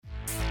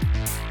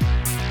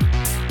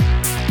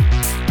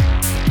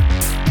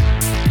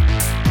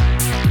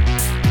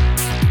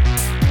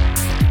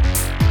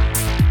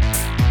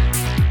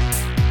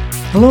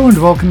Hello and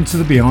welcome to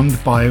the Beyond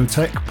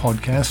Biotech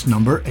podcast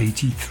number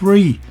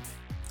 83.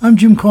 I'm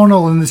Jim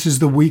Cornell and this is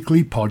the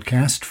weekly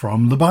podcast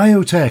from the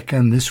Biotech,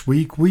 and this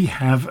week we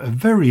have a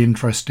very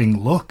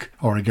interesting look,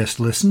 or I guess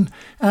listen,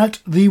 at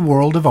the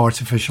world of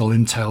artificial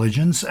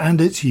intelligence and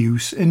its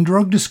use in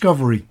drug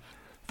discovery.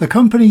 The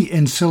company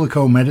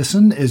Insilico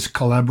Medicine is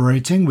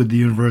collaborating with the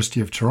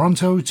University of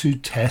Toronto to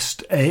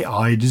test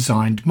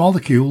AI-designed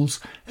molecules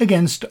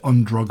against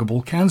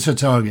undruggable cancer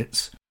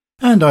targets.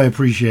 And I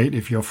appreciate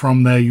if you're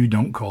from there you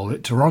don't call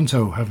it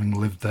Toronto, having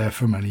lived there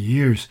for many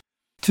years.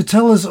 To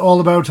tell us all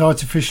about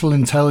artificial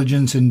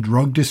intelligence in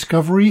drug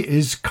discovery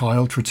is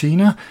Kyle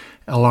Tratina,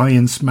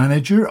 Alliance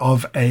Manager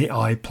of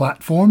AI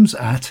Platforms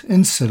at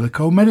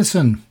Insilico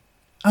Medicine.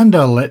 And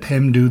I'll let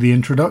him do the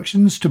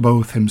introductions to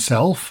both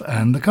himself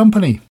and the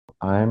company.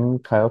 I'm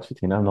Kyle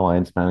Tratina. I'm the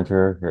Alliance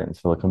Manager here at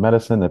Insilico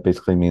Medicine. That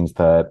basically means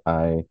that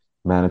I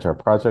manage our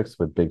projects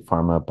with big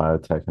pharma,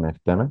 biotech, and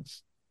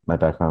academics. My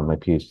background, my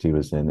PhD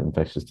was in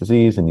infectious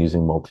disease and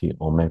using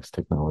multi-omics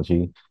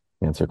technology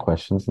to answer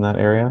questions in that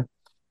area.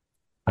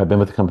 I've been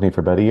with the company for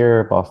about a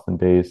year,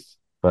 Boston-based,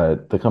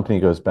 but the company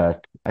goes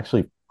back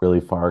actually really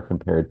far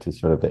compared to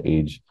sort of the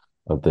age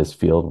of this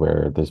field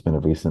where there's been a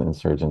recent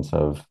insurgence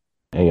of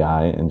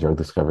AI in drug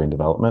discovery and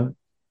development.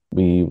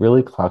 We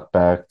really clock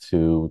back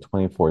to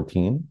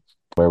 2014,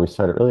 where we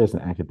started really as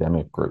an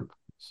academic group.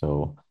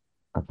 So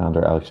our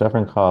founder, Alex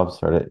Shevrenkov,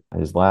 started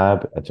his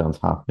lab at Johns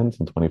Hopkins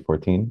in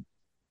 2014.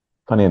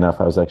 Funny enough,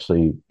 I was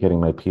actually getting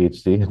my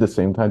PhD at the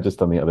same time,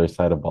 just on the other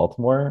side of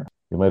Baltimore.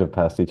 We might have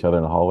passed each other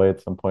in the hallway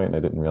at some point, and I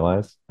didn't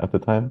realize at the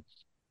time.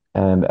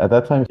 And at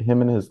that time,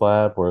 him and his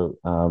lab were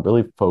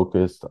really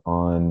focused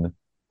on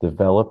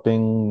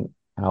developing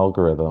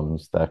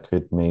algorithms that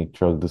could make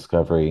drug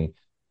discovery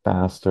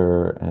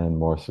faster and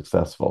more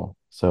successful.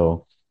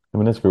 So him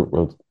and his group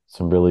wrote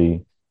some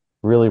really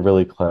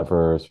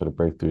clever sort of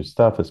breakthrough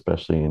stuff,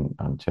 especially in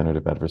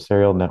generative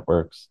adversarial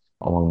networks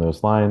along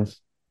those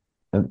lines,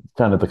 and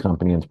founded the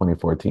company in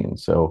 2014.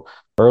 So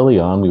early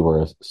on, we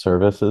were a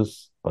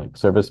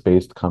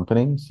service-based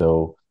company.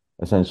 So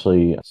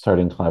essentially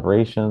starting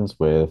collaborations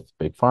with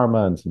big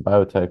pharma and some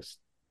biotechs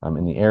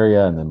in the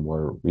area, and then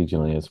more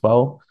regionally as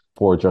well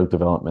for drug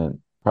development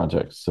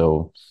projects.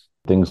 So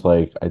things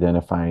like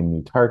identifying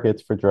new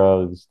targets for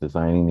drugs,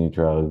 designing new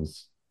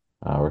drugs,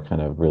 were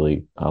kind of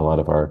really a lot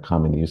of our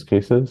common use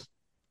cases.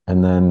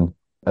 And then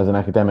as an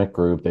academic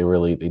group, they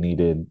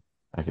needed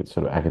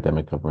sort of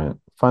academic government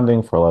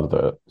funding for a lot of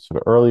the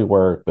sort of early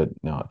work, but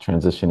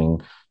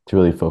transitioning to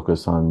really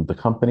focus on the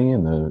company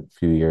in the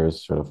few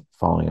years sort of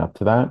following up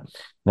to that.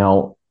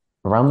 Now,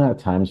 around that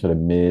time, sort of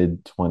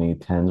mid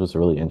 2010s was a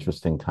really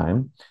interesting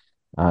time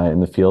in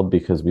the field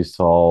because we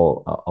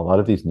saw a lot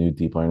of these new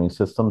deep learning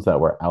systems that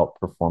were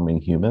outperforming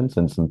humans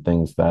and some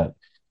things that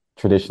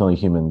traditionally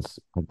humans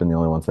have been the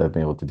only ones that have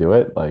been able to do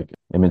it, like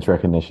image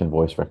recognition,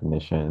 voice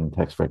recognition,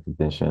 text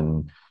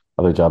recognition,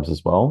 other jobs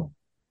as well.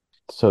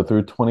 So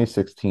through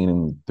 2016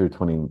 and through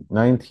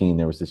 2019,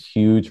 there was this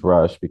huge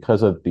rush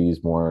because of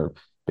these more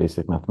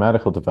basic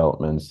mathematical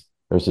developments.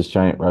 There's this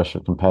giant rush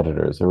of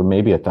competitors. There were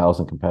maybe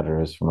 1,000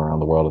 competitors from around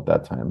the world at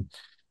that time.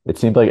 It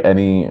seemed like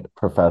any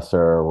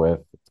professor with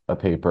a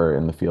paper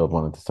in the field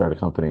wanted to start a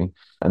company.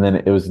 And then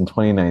it was in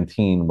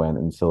 2019 when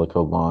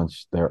Insilico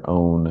launched their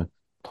own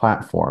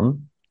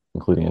platform,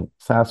 including a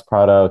SaaS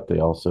product. They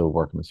also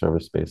work in the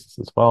service spaces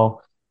as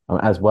well.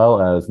 As well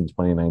as in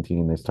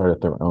 2019, they started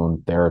their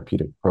own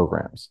therapeutic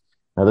programs.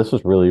 Now, this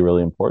was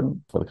really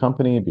important for the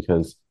company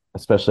because,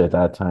 especially at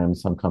that time,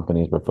 some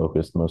companies were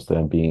focused mostly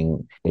on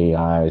being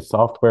AI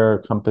software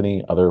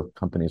company. Other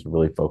companies were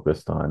really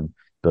focused on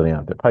building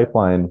out their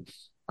pipeline.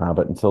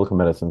 But Insilico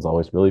Medicine's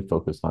always really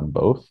focused on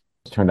both.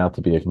 It's turned out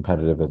to be a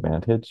competitive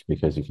advantage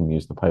because you can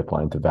use the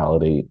pipeline to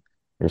validate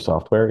your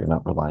software. You're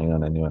not relying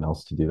on anyone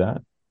else to do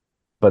that.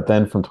 But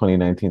then from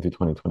 2019 through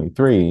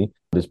 2023,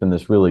 there's been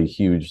this really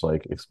huge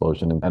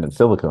explosion at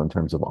Insilico in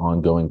terms of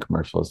ongoing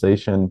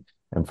commercialization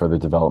and further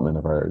development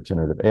of our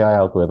generative AI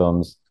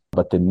algorithms.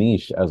 But the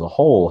niche as a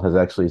whole has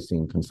actually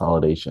seen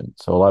consolidation.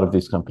 So a lot of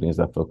these companies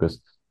that focus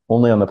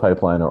only on the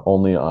pipeline or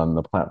only on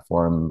the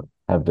platform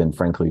have been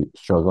frankly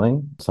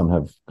struggling. Some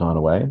have gone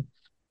away.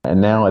 And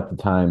now at the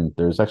time,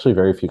 there's actually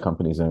very few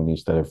companies in our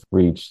niche that have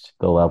reached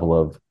the level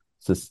of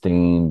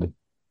sustained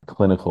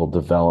clinical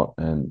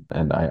development,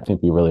 and I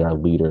think we really are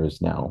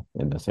leaders now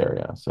in this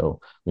area.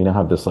 So we now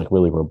have this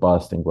really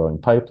robust and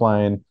growing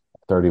pipeline,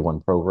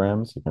 31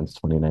 programs against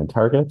 29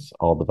 targets,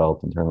 all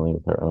developed internally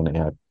with our own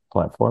AI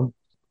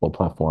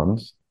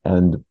platforms.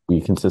 And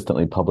we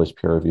consistently publish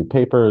peer-reviewed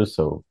papers,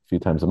 so a few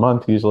times a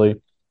month usually,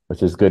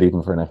 which is good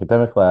even for an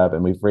academic lab.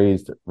 And we've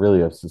raised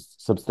really a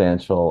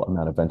substantial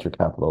amount of venture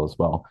capital as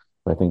well.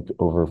 I think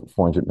over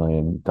 $400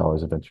 million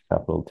of venture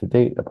capital to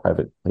date, a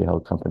privately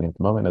held company at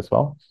the moment as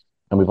well.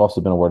 And we've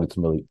also been awarded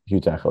some really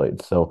huge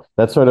accolades. So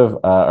that's sort of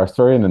our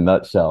story in a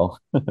nutshell.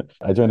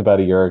 I joined about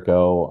a year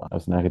ago. I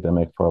was an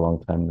academic for a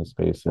long time in this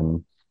space,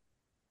 and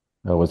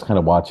I was kind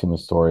of watching the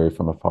story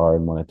from afar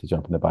and wanted to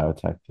jump into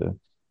biotech to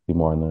be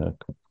more on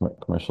the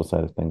commercial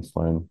side of things,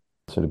 learn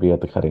sort of be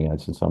at the cutting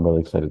edge. And so I'm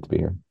really excited to be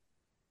here.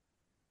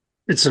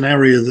 It's an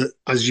area that,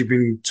 as you've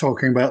been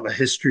talking about the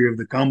history of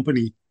the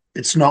company,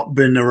 it's not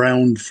been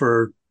around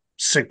for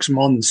 6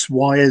 months.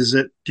 Why is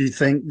it, do you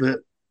think,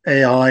 that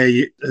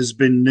AI has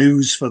been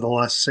news for the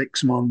last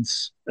 6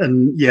 months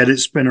and yet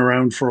it's been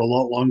around for a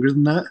lot longer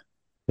than that?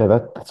 Yeah,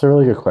 that's a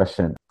really good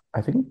question.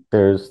 I think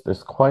there's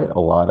quite a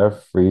lot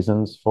of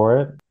reasons for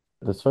it.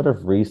 The sort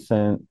of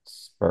recent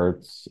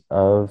spurts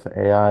of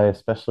AI,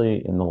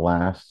 especially in the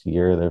last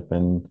year, there have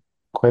been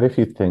quite a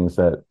few things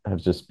that have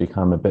just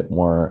become a bit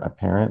more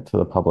apparent to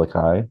the public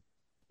eye.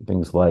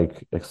 Things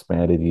like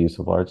expanded use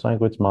of large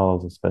language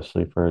models,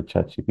 especially for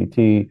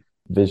ChatGPT,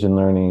 vision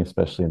learning,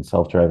 especially in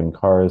self-driving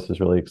cars,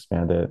 has really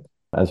expanded,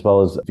 as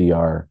well as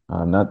VR,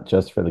 not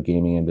just for the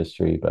gaming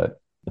industry,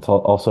 but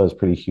also has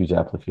pretty huge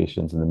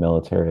applications in the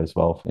military as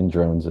well, in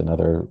drones and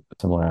other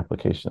similar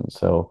applications.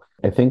 So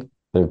I think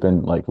there have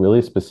been like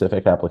really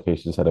specific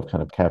applications that have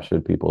kind of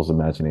captured people's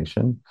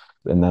imagination,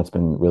 and that's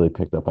been really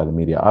picked up by the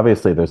media.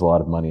 Obviously, there's a lot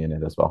of money in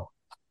it as well.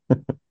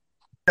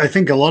 I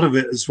think a lot of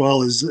it as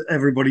well is that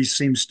everybody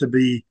seems to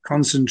be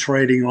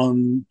concentrating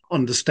on,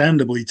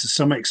 understandably to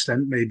some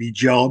extent, maybe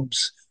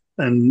jobs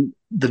and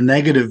the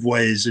negative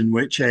ways in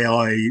which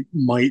AI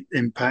might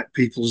impact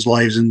people's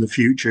lives in the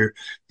future.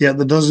 Yet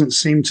there doesn't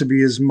seem to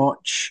be as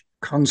much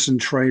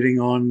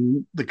concentrating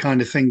on the kind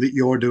of thing that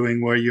you're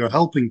doing where you're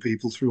helping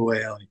people through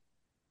AI.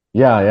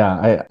 Yeah,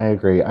 I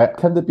agree. I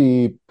tend to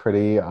be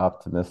pretty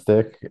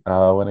optimistic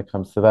when it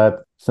comes to that,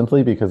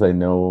 simply because I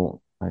know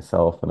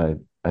myself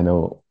and I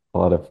know a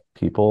lot of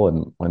people,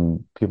 and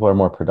when people are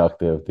more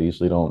productive, they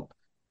usually don't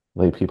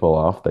lay people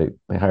off. They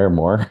hire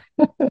more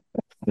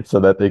so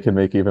that they can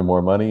make even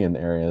more money in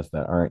areas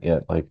that aren't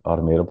yet like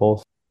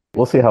automatable.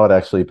 We'll see how it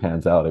actually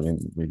pans out. I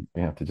mean,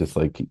 we have to just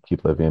like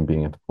keep living and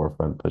being at the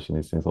forefront, pushing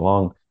these things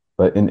along.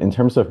 But in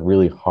terms of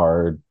really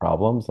hard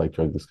problems like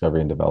drug discovery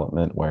and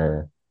development,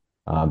 where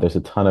there's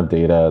a ton of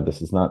data,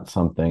 this is not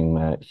something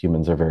that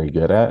humans are very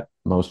good at.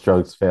 Most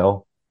drugs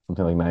fail,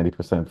 something like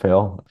 90%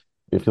 fail.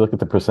 If you look at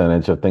the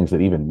percentage of things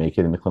that even make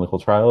it into clinical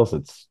trials,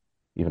 it's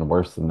even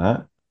worse than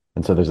that.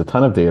 And so there's a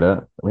ton of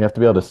data. We have to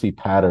be able to see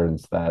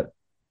patterns that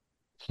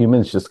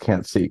humans just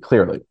can't see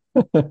clearly.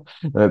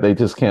 That they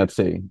just can't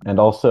see. And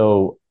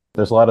also,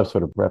 there's a lot of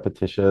sort of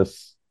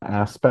repetitious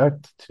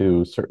aspect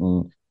to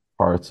certain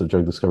parts of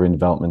drug discovery and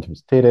development, in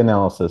terms of data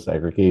analysis,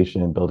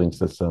 aggregation, building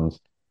systems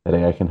that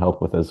AI can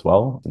help with as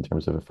well in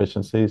terms of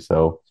efficiency.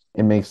 So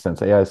it makes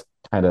sense. AI is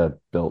kind of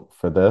built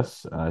for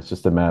this. It's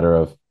just a matter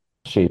of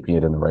shaping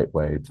it in the right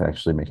way to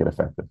actually make it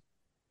effective.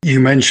 You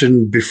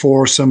mentioned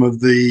before some of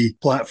the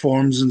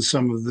platforms and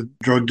some of the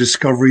drug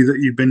discovery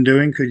that you've been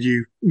doing. Could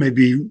you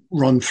maybe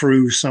run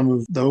through some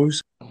of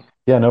those?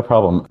 Yeah, no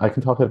problem. I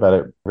can talk about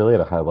it really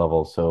at a high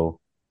level. So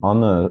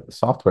on the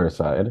software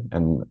side,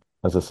 and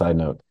as a side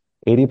note,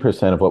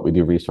 80% of what we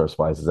do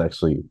resource-wise is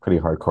actually pretty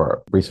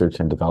hardcore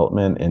research and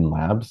development in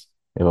labs.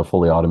 We have a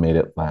fully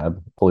automated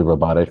lab, fully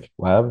robotic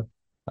lab.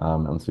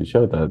 And so we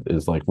showed that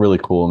is like really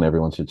cool, and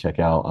everyone should check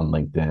out on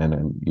LinkedIn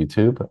and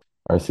YouTube.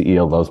 Our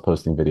CEO loves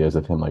posting videos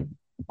of him like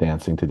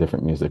dancing to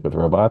different music with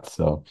robots.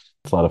 So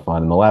it's a lot of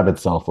fun. And the lab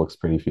itself looks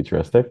pretty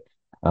futuristic.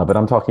 But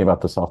I'm talking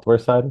about the software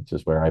side, which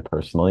is where I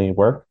personally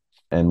work.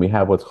 And we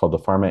have what's called the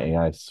Pharma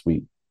AI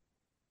Suite.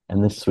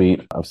 And this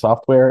suite of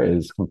software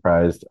is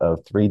comprised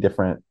of three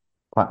different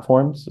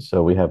platforms.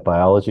 So we have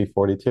Biology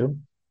 42,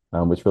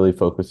 which really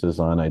focuses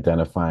on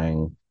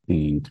identifying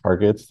the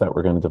targets that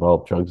we're going to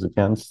develop drugs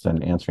against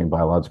and answering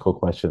biological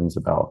questions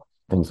about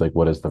things like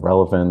what is the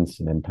relevance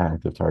and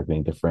impact of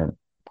targeting different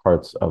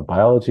parts of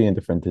biology and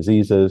different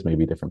diseases,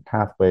 maybe different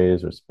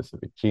pathways or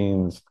specific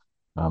genes,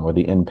 or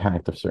the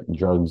impact of certain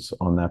drugs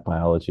on that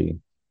biology.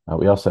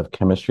 We also have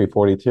Chemistry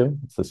 42.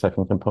 It's the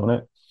second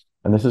component.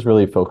 And this is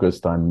really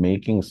focused on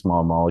making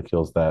small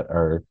molecules that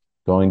are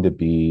going to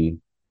be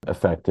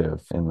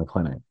effective in the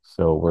clinic.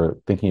 So we're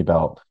thinking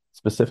about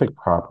specific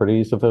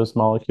properties of those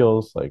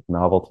molecules, like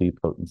novelty,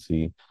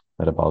 potency,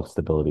 metabolic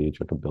stability,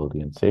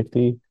 drinkability, and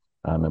safety.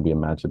 And we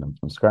imagine them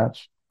from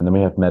scratch. And then we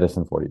have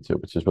Medicine 42,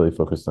 which is really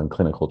focused on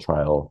clinical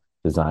trial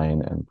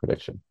design and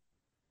prediction.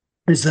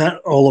 Is that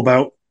all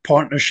about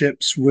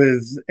partnerships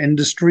with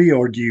industry,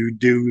 or do you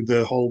do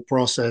the whole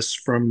process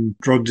from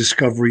drug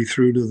discovery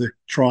through to the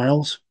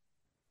trials?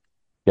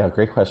 Yeah,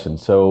 great question.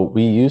 So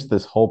we use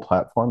this whole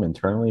platform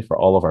internally for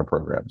all of our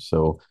programs.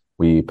 So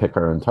we pick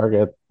our own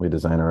target, we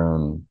design our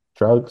own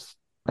drugs,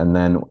 and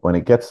then when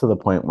it gets to the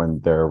point when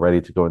they're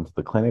ready to go into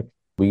the clinic,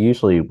 we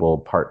usually will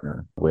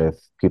partner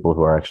with people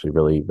who are actually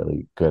really,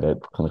 really good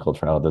at clinical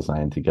trial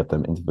design to get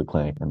them into the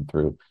clinic and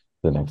through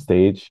the next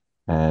stage.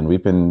 And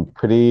we've been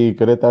pretty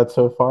good at that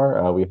so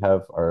far. We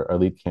have our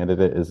lead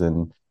candidate is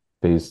in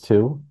phase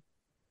two.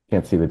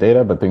 Can't see the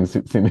data, but things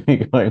seem to be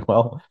going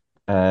well.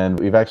 And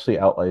we've actually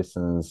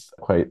out-licensed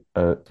quite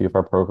a few of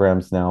our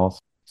programs now.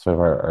 So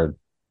our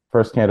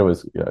first candidate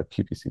was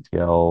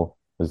QPCTL,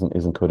 is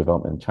in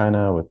co-development in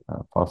China with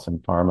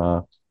Fosun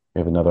Pharma. We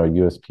have another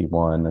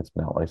USP1 that's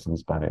been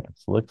out-licensed by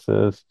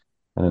Exelixis.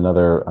 And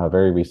another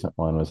very recent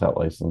one was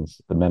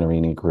out-licensed, the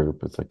Menarini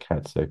Group. It's a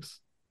CAT6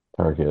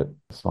 target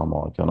small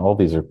molecule. And all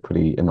these are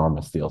pretty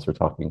enormous deals. We're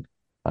talking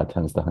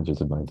tens to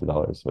hundreds of millions of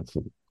dollars. So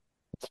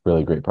it's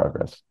really great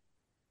progress.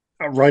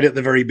 Right at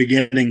the very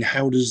beginning,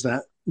 how does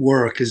that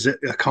work? Is it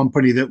a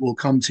company that will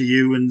come to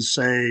you and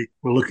say,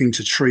 we're looking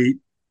to treat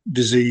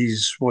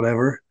disease,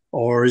 whatever?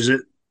 Or is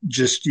it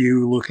just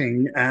you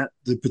looking at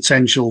the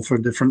potential for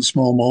different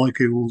small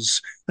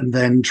molecules and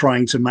then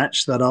trying to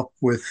match that up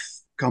with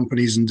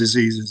companies and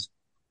diseases?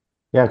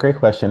 Yeah, great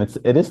question.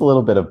 It is a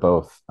little bit of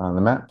both.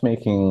 The map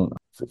making,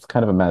 it's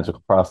kind of a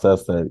magical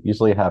process that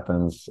usually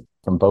happens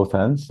from both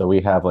ends. So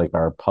we have like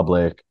our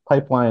public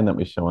pipeline that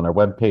we show on our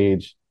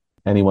webpage.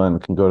 Anyone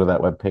can go to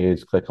that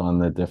webpage, click on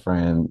the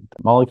different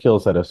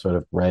molecules that are sort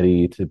of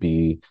ready to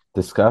be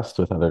discussed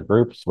with other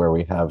groups, where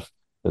we have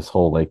this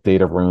whole like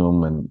data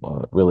room and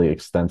really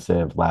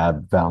extensive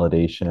lab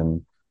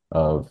validation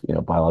of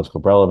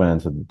biological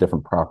relevance and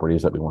different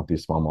properties that we want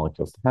these small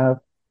molecules to have.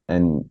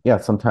 And yeah,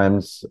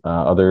 sometimes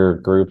other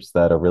groups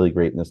that are really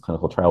great in this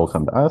clinical trial will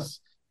come to us.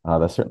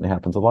 That certainly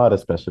happens a lot,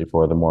 especially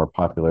for the more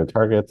popular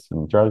targets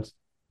and drugs.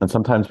 And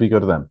sometimes we go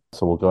to them.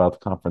 So we'll go out to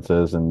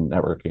conferences and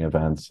networking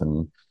events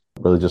and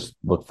really just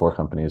look for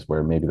companies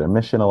where maybe their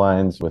mission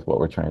aligns with what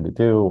we're trying to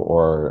do,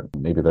 or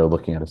maybe they're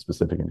looking at a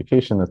specific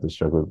indication that this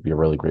drug would be a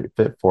really great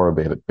fit for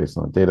based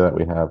on the data that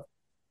we have.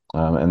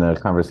 And the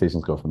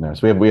conversations go from there.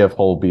 So we have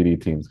whole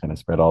BD teams kind of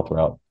spread all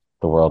throughout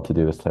the world to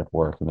do this type of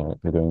work, and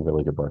they're doing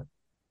really good work.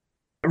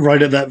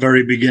 Right at that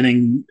very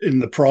beginning in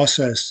the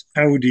process,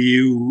 how do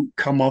you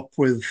come up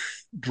with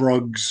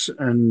drugs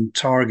and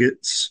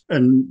targets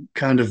and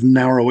kind of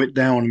narrow it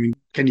down? I mean,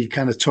 can you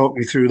kind of talk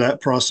me through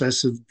that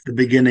process of the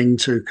beginning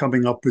to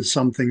coming up with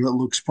something that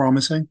looks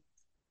promising?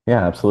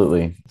 Yeah,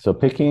 absolutely. So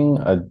picking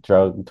a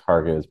drug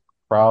target is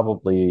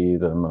probably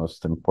the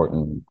most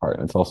important part.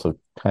 It's also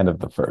kind of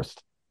the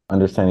first.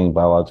 Understanding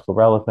biological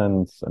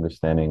relevance,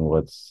 understanding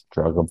what's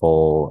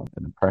druggable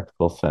in a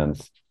practical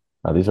sense.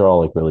 These are all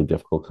like really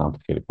difficult,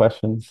 complicated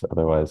questions.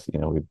 Otherwise,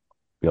 we'd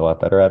be a lot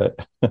better at it.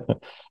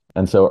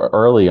 And so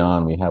early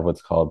on, we have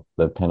what's called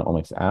the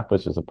PanOmics app,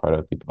 which is a part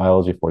of the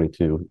Biology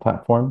 42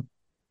 platform.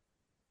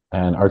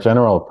 And our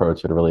general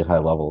approach at a really high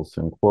level is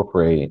to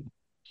incorporate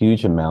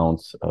huge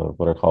amounts of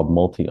what are called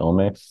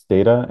multi-omics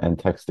data and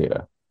text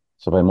data.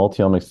 So by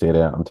multi-omics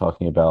data, I'm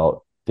talking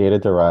about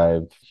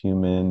data-derived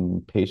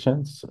human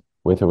patients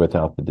with or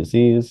without the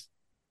disease.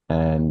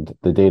 And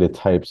the data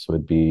types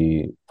would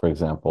be, for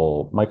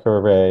example,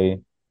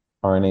 microarray,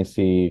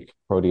 RNA-seq,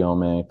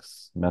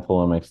 proteomics,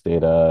 methylomics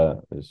data.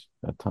 There's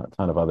a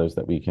ton of others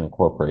that we can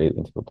incorporate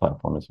into the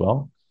platform as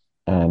well.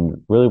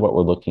 And really what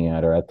we're looking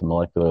at are at the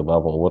molecular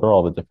level, what are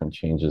all the different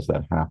changes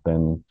that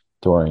happen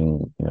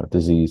during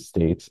disease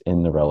states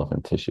in the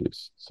relevant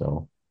tissues.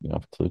 So,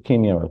 if it's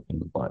leukemia, we're looking at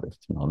the blood. If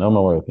it's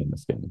melanoma, we're looking at the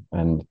skin.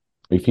 And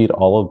we feed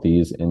all of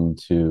these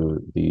into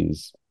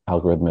these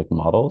algorithmic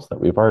models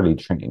that we've already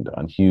trained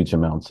on huge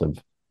amounts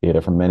of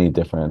data from many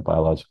different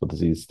biological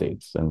disease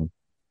states. And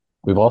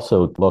we've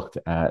also looked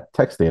at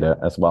text data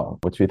as well,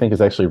 which we think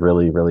is actually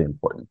really, really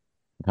important,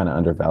 kind of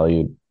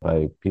undervalued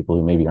by people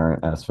who maybe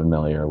aren't as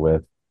familiar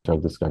with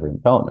drug discovery and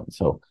development.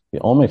 So the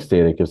omics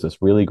data gives us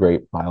really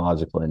great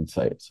biological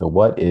insight. So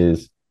what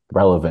is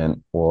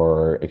relevant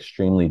or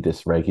extremely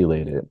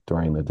dysregulated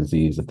during the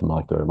disease at the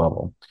molecular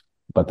level?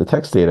 But the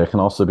text data can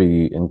also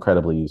be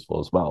incredibly useful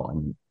as well.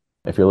 And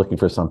if you're looking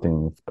for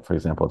something, for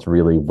example, it's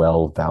really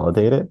well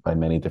validated by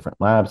many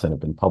different labs and have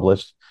been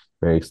published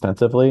very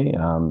extensively,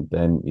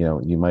 then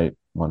you might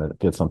want to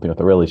get something with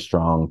a really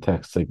strong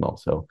text signal.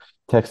 So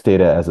text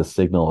data as a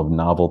signal of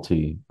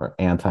novelty or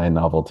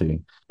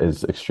anti-novelty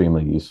is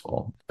extremely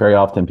useful. Very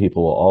often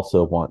people will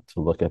also want to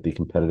look at the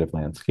competitive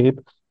landscape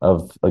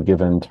of a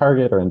given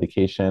target or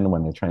indication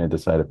when they're trying to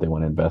decide if they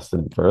want to invest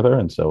in it further.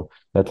 And so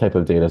that type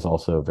of data is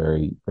also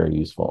very, very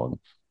useful. And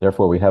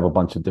therefore, we have a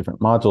bunch of different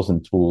modules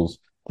and tools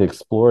to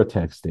explore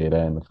text data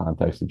in the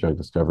context of drug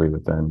discovery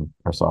within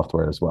our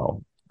software as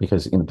well.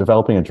 Because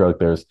developing a drug,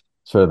 there's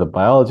sort of the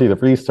biology, the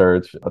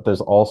research, but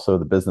there's also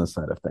the business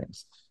side of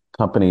things.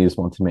 Companies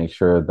want to make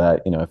sure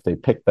that, if they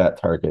pick that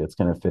target, it's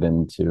going to fit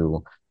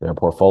into their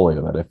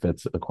portfolio, that it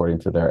fits according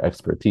to their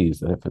expertise,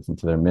 that it fits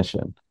into their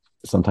mission.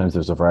 Sometimes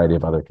there's a variety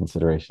of other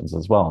considerations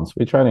as well. And so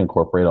we try to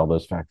incorporate all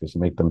those factors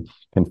and make them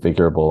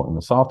configurable in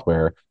the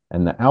software.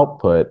 And the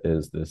output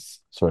is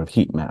this sort of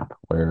heat map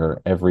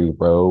where every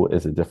row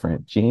is a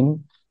different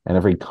gene and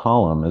every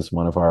column is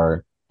one of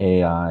our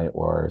AI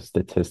or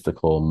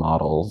statistical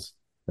models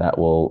that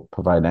will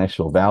provide an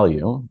actual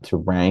value to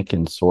rank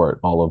and sort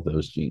all of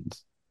those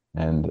genes.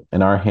 And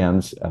in our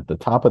hands, at the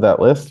top of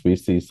that list, we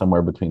see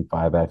somewhere between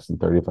 5x and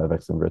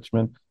 35x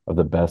enrichment of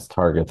the best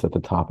targets at the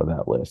top of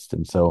that list.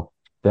 And so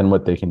then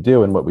what they can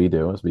do and what we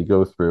do is we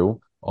go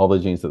through all the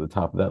genes at the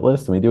top of that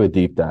list and we do a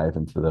deep dive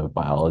into the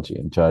biology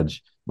and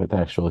judge with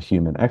actual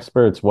human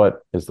experts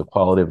what is the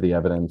quality of the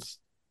evidence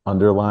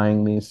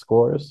underlying these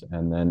scores,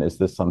 and then is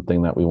this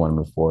something that we want to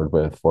move forward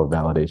with for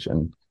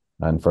validation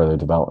and further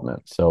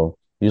development. So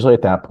usually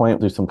at that point,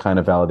 there's some kind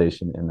of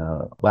validation in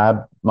a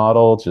lab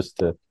model just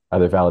to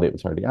either validate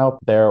what's already out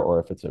there,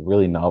 or if it's a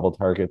really novel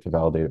target, to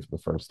validate it for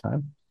the first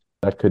time.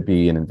 That could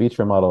be an in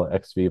vitro model,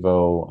 ex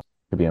vivo.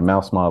 could be a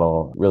mouse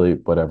model, really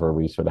whatever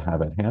we sort of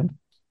have at hand.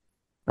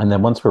 And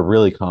then once we're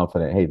really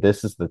confident, hey,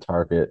 this is the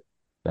target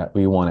that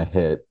we want to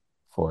hit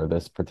for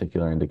this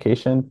particular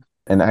indication.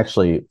 And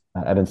actually,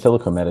 at In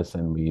Silico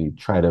Medicine, we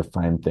try to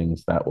find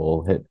things that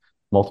will hit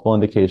multiple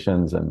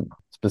indications and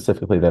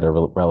specifically that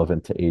are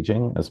relevant to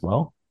aging as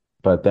well.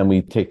 But then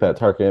we take that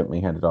target and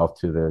we hand it off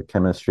to the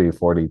Chemistry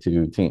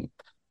 42 team.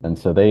 And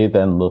so they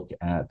then look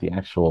at the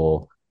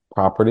actual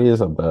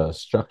properties of the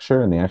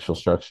structure and the actual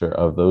structure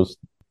of those.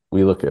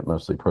 We look at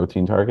mostly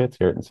protein targets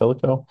here at In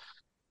Silico,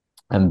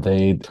 and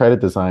they try to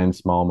design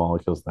small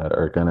molecules that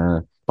are going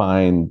to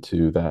bind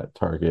to that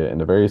target in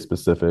a very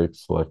specific,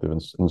 selective,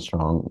 and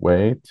strong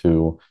way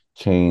to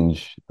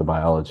change the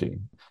biology.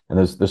 And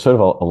there's sort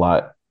of a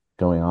lot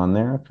going on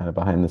there, kind of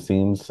behind the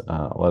scenes, a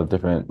lot of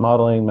different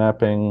modeling,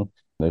 mapping.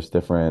 There's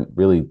different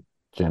really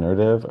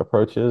generative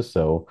approaches.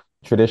 So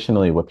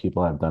traditionally, what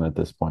people have done at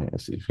this point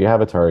is if you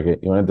have a target,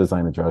 you want to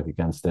design a drug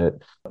against it.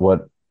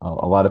 What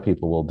a lot of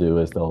people will do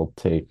is they'll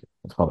take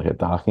what's called like a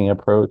docking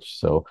approach.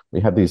 So we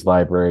have these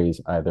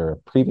libraries, either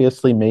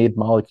previously made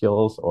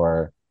molecules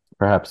or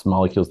perhaps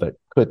molecules that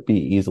could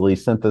be easily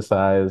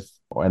synthesized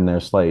and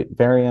there's slight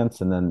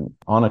variants. And then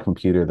on a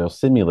computer, they'll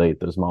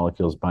simulate those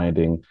molecules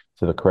binding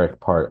to the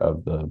correct part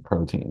of the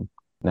protein.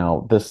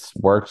 Now, this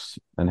works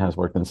and has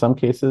worked in some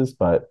cases,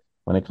 but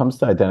when it comes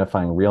to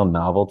identifying real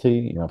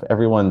novelty, if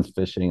everyone's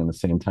fishing in the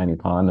same tiny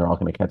pond, they're all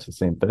going to catch the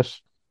same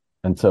fish.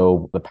 And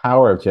so the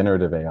power of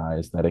generative AI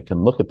is that it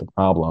can look at the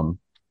problem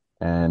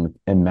and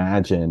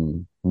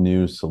imagine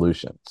new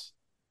solutions.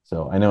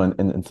 So I know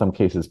in some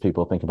cases,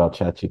 people think about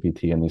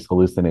ChatGPT and these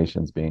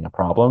hallucinations being a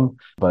problem,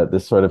 but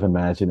this sort of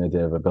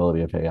imaginative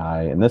ability of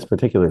AI in this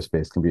particular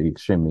space can be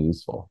extremely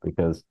useful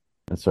because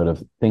it's sort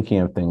of thinking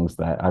of things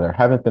that either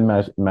haven't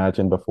been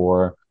imagined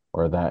before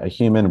or that a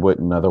human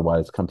wouldn't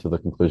otherwise come to the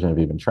conclusion of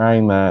even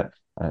trying that,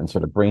 and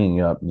sort of bringing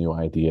up new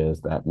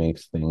ideas that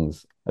makes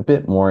things a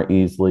bit more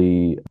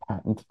easily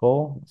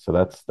patentable. So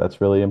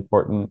that's really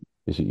important,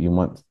 is you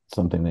want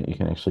something that you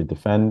can actually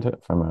defend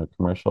from a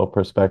commercial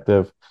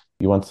perspective.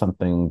 You want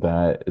something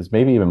that is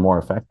maybe even more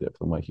effective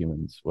than what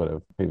humans would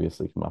have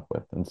previously come up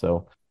with. And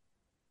so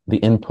the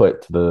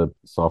input to the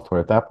software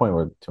at that point,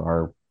 or to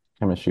our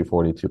Chemistry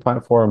 42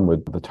 platform,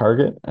 with the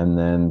target and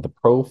then the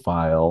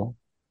profile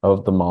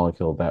of the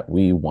molecule that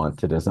we want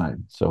to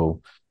design.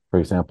 So, for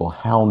example,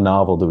 how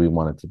novel do we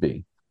want it to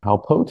be? How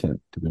potent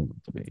do we want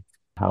it to be?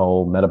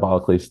 How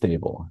metabolically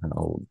stable?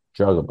 How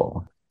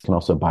druggable? It can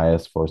also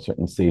bias for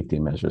certain safety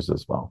measures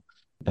as well.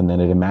 And then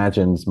it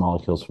imagines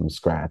molecules from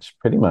scratch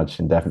pretty much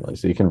indefinitely.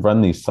 So you can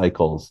run these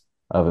cycles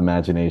of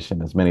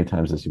imagination as many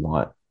times as you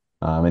want.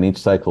 And each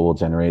cycle will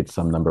generate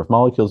some number of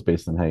molecules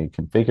based on how you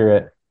configure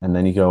it. And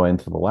then you go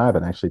into the lab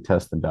and actually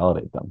test and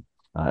validate them.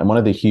 And one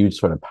of the huge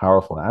sort of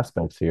powerful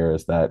aspects here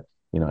is that,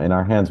 in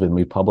our hands, when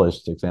we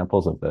published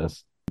examples of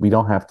this, we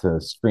don't have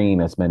to screen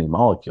as many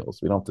molecules.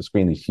 We don't have to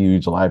screen these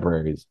huge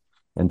libraries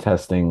and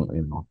testing,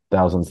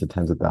 thousands to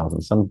tens of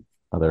thousands. Some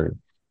other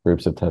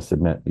groups have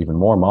tested even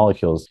more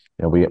molecules.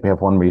 We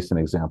have one recent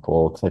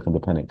example,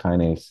 cyclin-dependent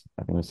kinase,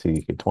 I think it was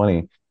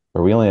CDK20,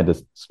 where we only had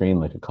to screen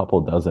like a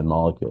couple dozen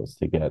molecules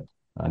to get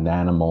a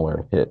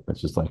nanomolar hit,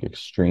 which is like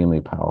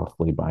extremely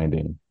powerfully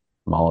binding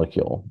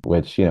molecule,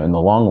 which, in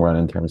the long run,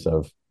 in terms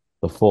of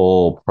the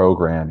full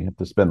program, you have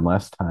to spend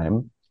less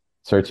time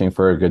searching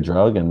for a good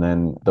drug. And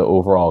then the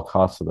overall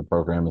cost of the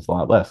program is a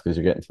lot less because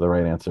you're getting to the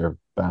right answer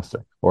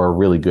faster, or a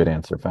really good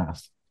answer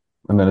fast.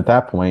 And then at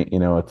that point,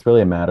 it's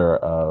really a matter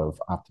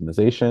of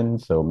optimization.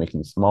 So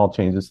making small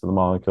changes to the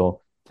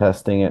molecule,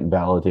 testing it and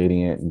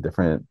validating it in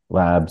different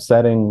lab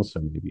settings. So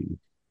maybe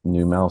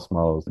new mouse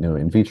models, new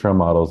in vitro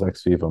models,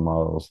 ex vivo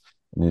models,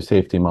 new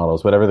safety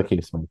models, whatever the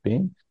case might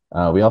be.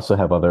 We also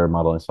have other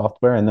modeling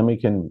software, and then we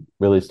can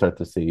really start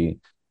to see,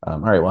 all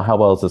right, well, how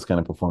well is this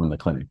going to perform in the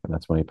clinic? And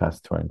that's when we pass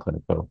it to our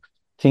in-clinical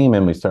team,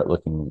 and we start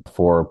looking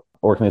for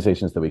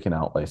organizations that we can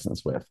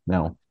out-license with.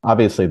 Now,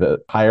 obviously, the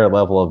higher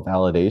level of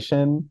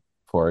validation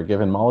for a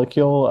given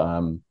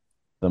molecule,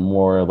 the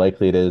more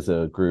likely it is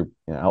a group,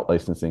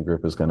 out-licensing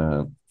group is going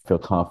to feel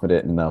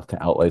confident enough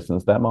to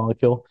out-license that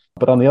molecule.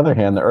 But on the other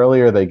hand, the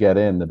earlier they get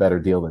in, the better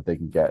deal that they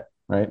can get,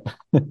 right?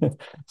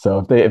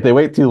 So if they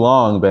wait too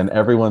long, then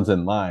everyone's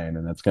in line,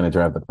 and that's going to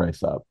drive the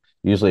price up.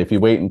 Usually, if you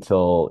wait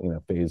until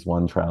phase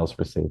 1 trials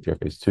for safety or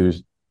phase 2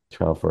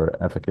 trial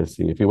for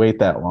efficacy, if you wait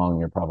that long,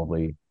 you're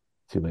probably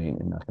too late.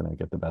 You're not going to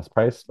get the best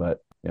price. But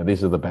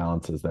these are the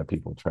balances that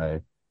people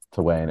try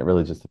to weigh, and it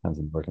really just depends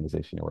on the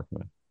organization you're working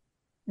with.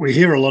 We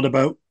hear a lot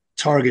about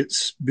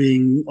targets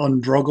being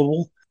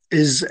undruggable.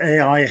 Is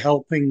AI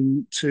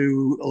helping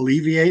to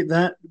alleviate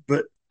that?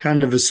 But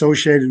kind of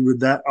associated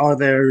with that, are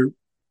there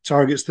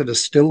targets that are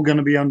still going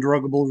to be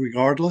undruggable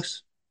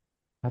regardless?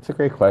 That's a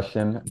great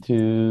question.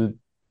 To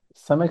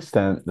some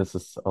extent, this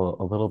is a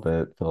little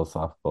bit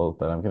philosophical,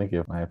 but I'm going to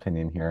give my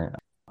opinion here.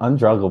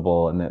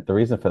 Undruggable, and the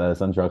reason for that is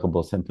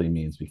undruggable simply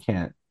means we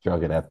can't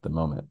drug it at the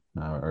moment,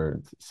 or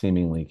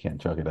seemingly can't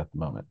drug it at the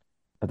moment.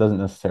 That doesn't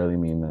necessarily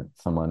mean that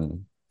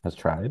someone has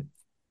tried,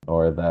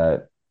 or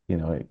that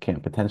it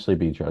can't potentially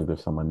be drugged if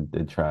someone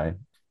did try.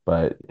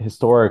 But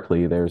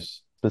historically,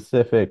 there's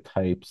specific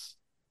types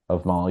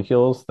of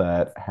molecules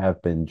that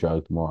have been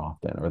drugged more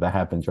often or that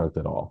have been drugged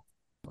at all.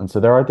 And so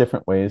there are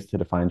different ways to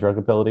define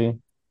druggability.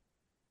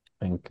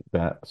 I think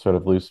that sort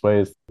of loose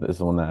ways is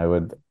the one that I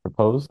would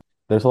propose.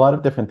 There's a lot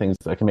of different things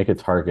that can make a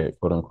target,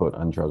 quote unquote,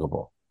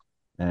 undruggable.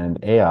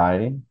 And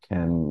AI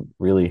can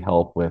really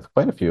help with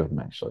quite a few of them,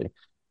 actually.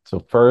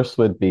 So, first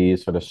would be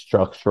sort of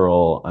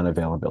structural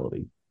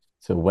unavailability.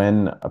 So,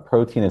 when a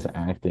protein is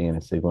acting in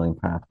a signaling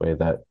pathway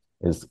that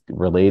is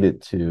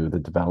related to the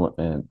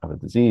development of a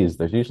disease,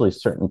 there's usually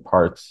certain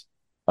parts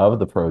of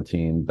the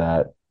protein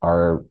that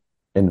are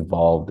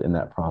involved in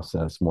that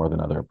process more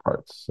than other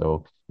parts.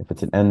 So, if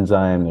it's an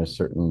enzyme, there's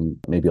certain,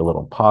 maybe a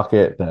little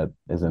pocket that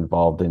is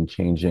involved in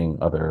changing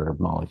other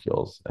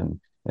molecules and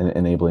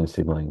enabling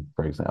signaling,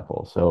 for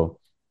example. So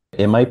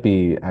it might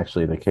be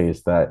actually the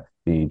case that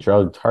the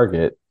drug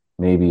target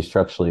may be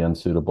structurally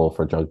unsuitable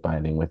for drug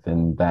binding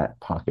within that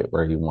pocket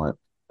where you want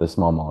the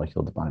small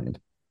molecule to bind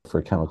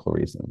for chemical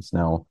reasons.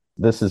 Now,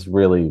 this is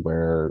really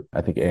where I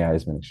think AI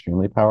has been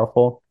extremely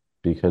powerful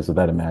because of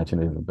that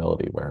imaginative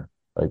ability where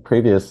like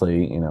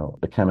previously,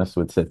 the chemists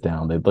would sit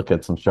down, they'd look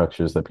at some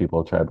structures that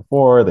people have tried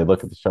before, they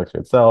look at the structure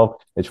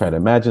itself, they try to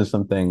imagine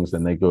some things,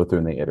 and they go through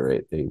and they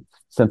iterate, they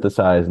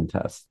synthesize and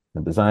test,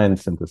 and design,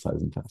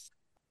 synthesize, and test.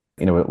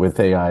 With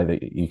AI,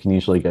 that you can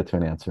usually get to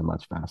an answer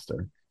much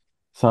faster.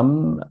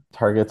 Some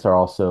targets are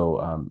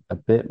also a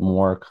bit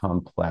more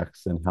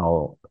complex in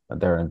how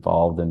they're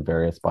involved in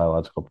various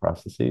biological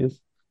processes,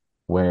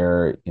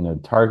 where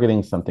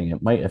targeting something,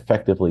 it might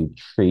effectively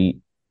treat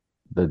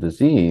the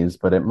disease,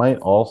 but it might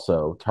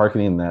also,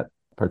 targeting that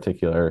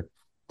particular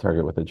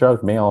target with a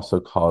drug may also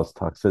cause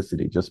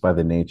toxicity just by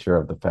the nature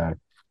of the fact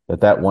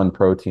that that one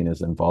protein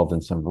is involved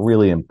in some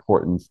really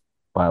important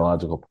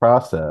biological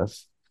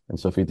process. And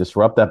so if you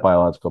disrupt that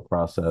biological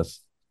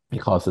process,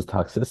 it causes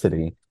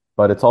toxicity,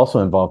 but it's also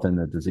involved in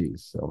the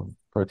disease. So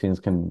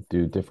proteins can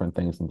do different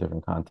things in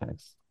different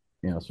contexts.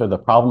 So the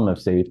problem of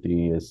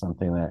safety is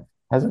something that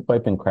hasn't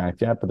quite been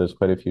cracked yet, but there's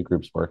quite a few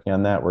groups working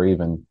on that. We're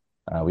even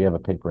we have a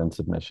paper in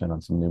submission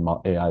on some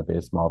new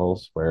AI-based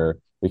models where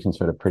we can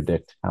sort of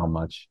predict how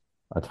much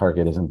a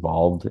target is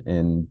involved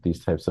in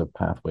these types of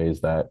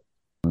pathways that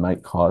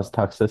might cause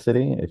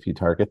toxicity if you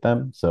target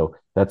them. So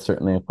that's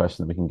certainly a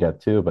question that we can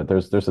get to, but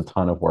there's a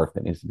ton of work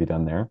that needs to be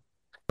done there.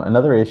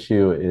 Another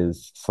issue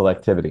is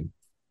selectivity.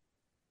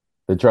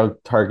 The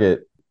drug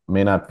target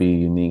may not be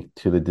unique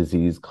to the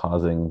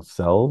disease-causing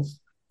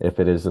cells if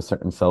it is a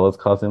certain cell that's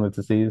causing the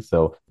disease.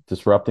 So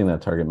disrupting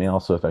that target may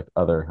also affect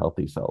other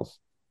healthy cells.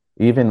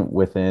 Even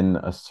within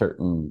a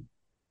certain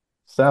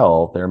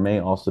cell, there may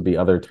also be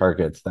other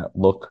targets that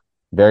look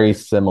very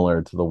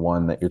similar to the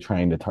one that you're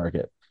trying to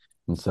target.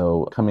 And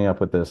so coming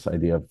up with this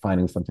idea of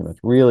finding something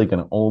that's really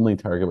going to only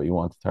target what you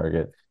want to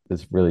target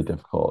is really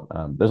difficult.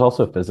 There's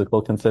also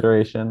physical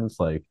considerations,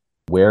 like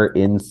where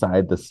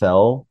inside the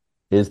cell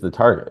is the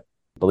target.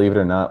 Believe it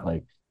or not,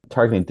 like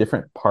targeting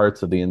different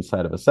parts of the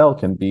inside of a cell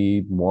can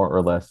be more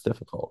or less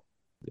difficult.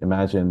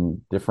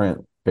 Imagine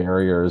different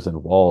barriers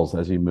and walls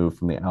as you move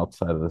from the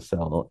outside of the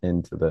cell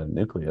into the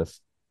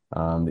nucleus.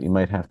 You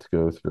might have to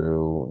go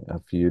through a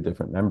few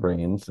different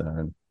membranes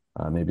and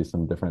maybe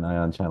some different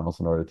ion channels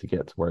in order to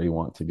get to where you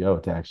want to go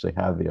to actually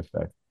have the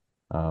effect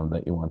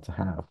that you want to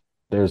have.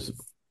 There's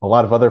a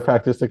lot of other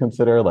factors to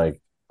consider,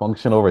 like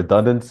functional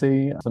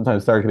redundancy.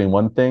 Sometimes targeting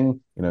one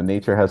thing,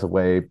 nature has a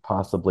way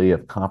possibly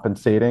of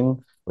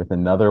compensating with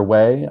another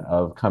way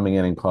of coming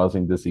in and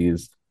causing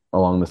disease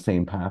along the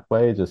same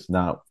pathway, just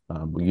not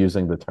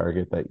using the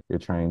target that you're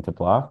trying to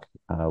block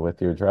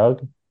with your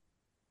drug.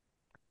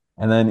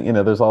 And then,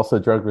 there's also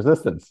drug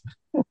resistance,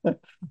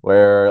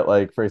 where,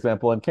 like, for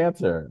example, in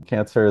cancer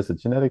is a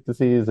genetic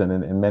disease, and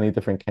in many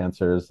different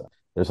cancers,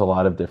 there's a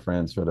lot of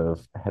different sort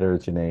of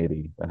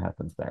heterogeneity that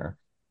happens there.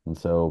 And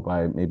so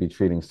by maybe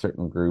treating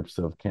certain groups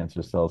of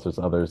cancer cells, there's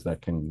others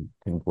that can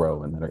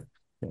grow and that are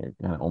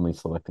kind of only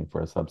selecting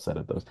for a subset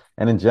of those.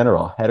 And in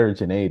general,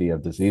 heterogeneity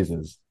of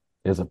diseases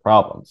is a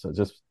problem. So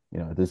just,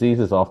 a disease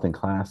is often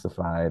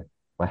classified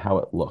by how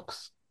it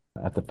looks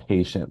at the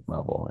patient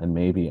level, and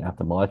maybe at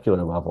the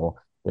molecular level,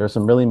 there are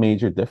some really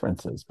major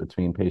differences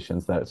between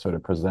patients that sort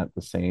of present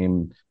the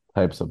same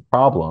types of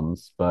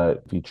problems.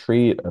 But if you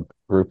treat a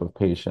group of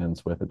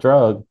patients with a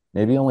drug,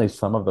 maybe only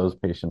some of those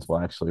patients will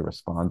actually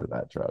respond to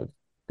that drug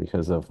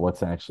because of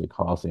what's actually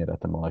causing it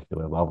at the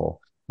molecular level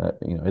that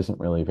isn't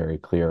really very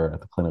clear at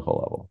the clinical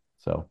level.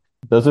 So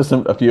those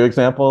are a few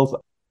examples.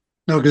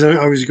 No, because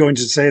I was going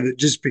to say that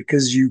just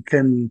because you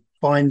can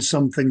find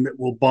something that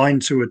will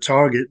bind to a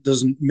target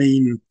doesn't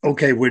mean,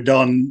 okay, we're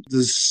done.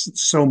 There's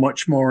so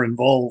much more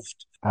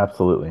involved.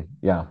 Absolutely.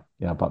 Yeah.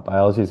 Yeah. But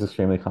biology is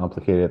extremely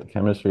complicated. The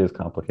chemistry is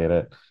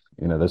complicated.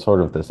 There's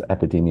sort of this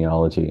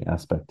epidemiology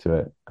aspect to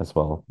it as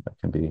well that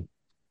can be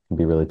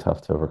really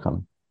tough to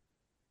overcome.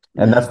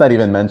 And that's not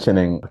even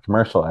mentioning the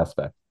commercial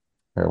aspect.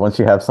 Or once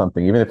you have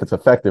something, even if it's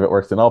effective, it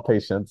works in all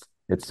patients,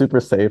 it's super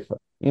safe.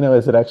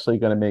 Is it actually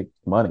going to make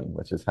money,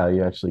 which is how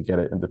you actually get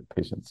it into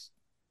patients?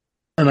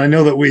 And I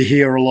know that we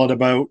hear a lot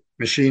about,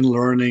 machine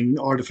learning,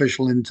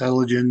 artificial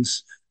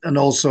intelligence, and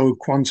also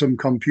quantum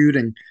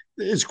computing.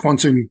 Is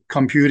quantum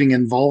computing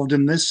involved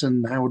in this,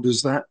 and how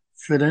does that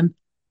fit in?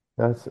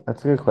 That's a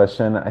good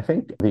question. I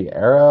think the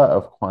era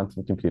of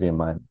quantum computing, in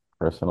my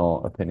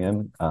personal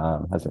opinion,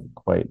 hasn't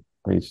quite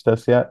reached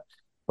us yet.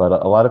 But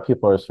a lot of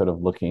people are sort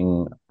of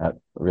looking at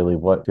really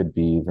what could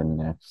be the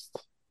next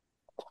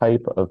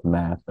type of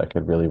math that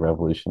could really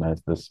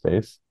revolutionize this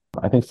space.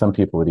 I think some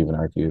people would even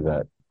argue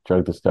that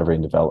drug discovery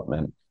and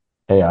development,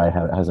 AI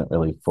hasn't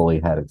really fully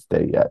had its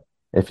day yet.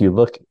 If you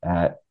look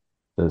at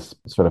this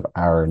sort of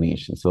our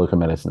niche, in silico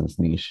medicine's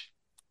niche,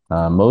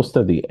 most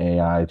of the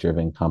AI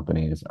driven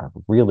companies are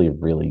really,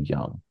 really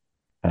young.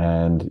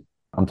 And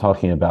I'm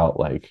talking about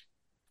like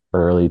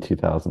early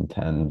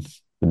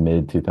 2010s, the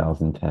mid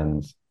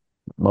 2010s.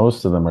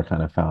 Most of them are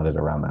kind of founded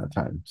around that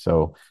time.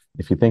 So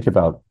if you think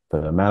about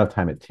the amount of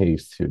time it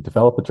takes to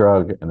develop a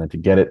drug and then to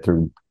get it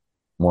through,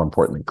 more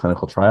importantly,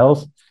 clinical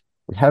trials,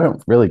 we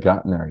haven't really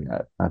gotten there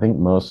yet. I think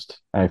most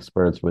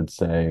experts would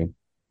say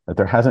that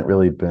there hasn't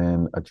really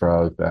been a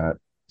drug that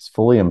is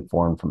fully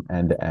informed from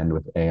end to end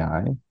with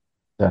AI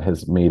that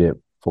has made it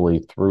fully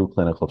through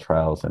clinical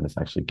trials and is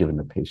actually given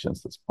to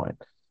patients at this point.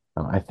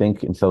 I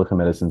think in silico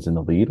medicine's in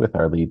the lead with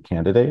our lead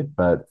candidate,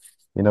 but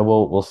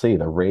we'll see.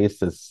 The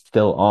race is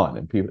still on,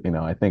 and people,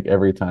 I think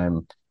every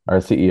time our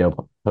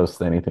CEO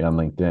posts anything on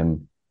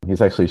LinkedIn, he's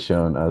actually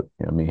shown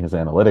me his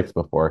analytics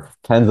before.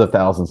 Tens of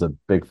thousands of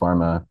big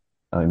pharma,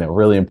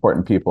 really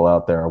important people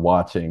out there are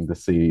watching to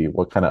see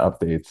what kind of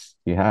updates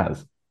he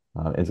has.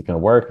 Is it going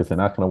to work? Is it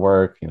not going to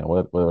work?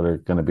 What are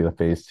going to be the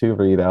phase two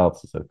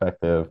readouts? Is it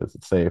effective? Is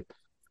it safe?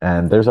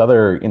 And there's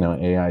other,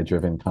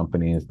 AI-driven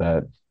companies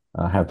that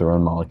have their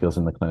own molecules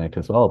in the clinic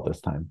as well at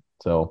this time.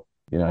 So,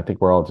 I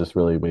think we're all just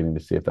really waiting to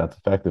see if that's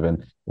effective.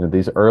 And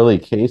these early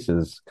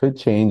cases could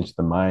change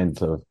the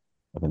minds of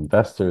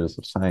investors,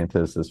 of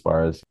scientists, as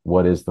far as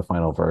what is the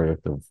final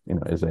verdict of,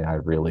 is AI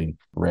really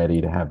ready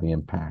to have the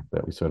impact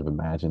that we sort of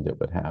imagined it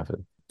would have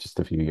just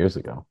a few years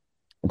ago.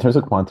 In terms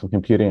of quantum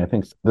computing, I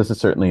think this is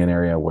certainly an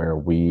area where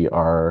we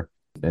are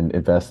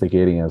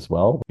investigating as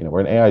well.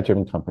 We're an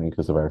AI-driven company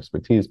because of our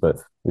expertise, but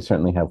we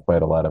certainly have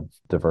quite a lot of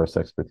diverse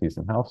expertise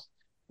in-house.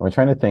 And we're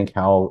trying to think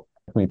how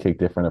can we take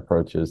different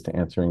approaches to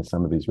answering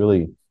some of these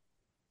really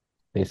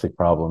basic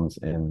problems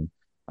in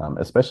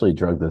especially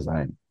drug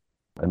design,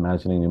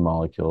 imagining new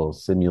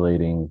molecules,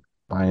 simulating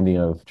binding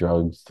of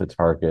drugs to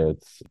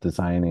targets,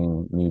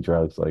 designing new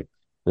drugs. Like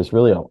there's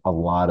really a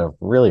lot of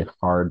really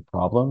hard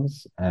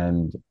problems.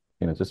 And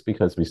just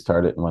because we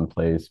started in one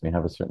place, we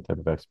have a certain type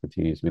of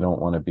expertise. We don't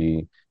want to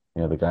be,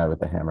 the guy with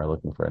the hammer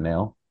looking for a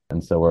nail.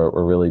 And so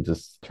we're really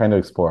just trying to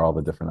explore all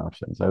the different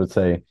options. I would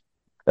say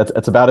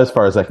that's about as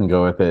far as I can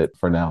go with it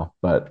for now.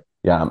 But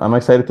yeah, I'm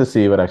excited to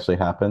see what actually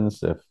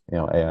happens if,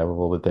 AI will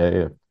rule the day,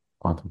 if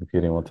quantum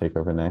computing will take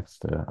over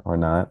next or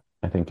not.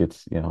 I think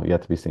it's,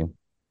 yet to be seen.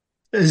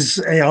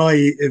 Is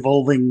AI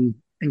evolving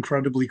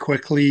incredibly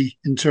quickly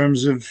in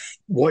terms of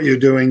what you're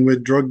doing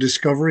with drug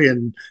discovery,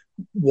 and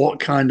what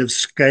kind of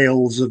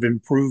scales of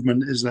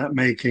improvement is that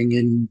making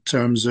in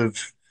terms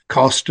of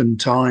cost and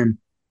time?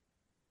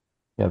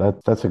 Yeah,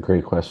 that's a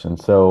great question.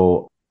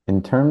 So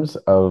in terms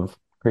of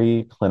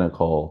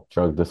preclinical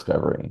drug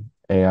discovery,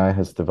 AI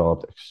has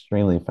developed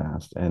extremely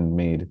fast and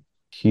made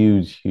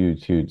huge,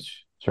 huge,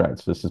 huge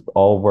strides. This is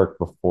all work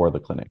before the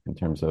clinic in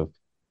terms of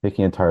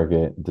picking a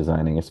target,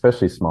 designing,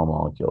 especially small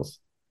molecules,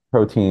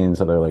 proteins,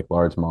 other like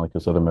large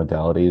molecules, other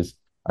modalities.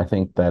 I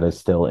think that is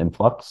still in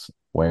flux,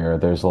 where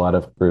there's a lot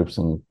of groups,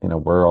 and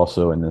we're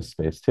also in this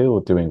space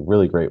too, doing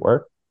really great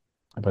work.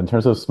 But in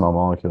terms of small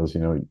molecules,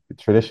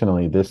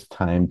 traditionally this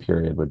time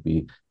period would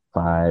be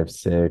 5,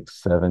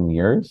 6, 7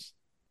 years.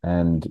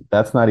 And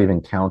that's not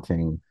even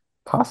counting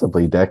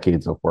possibly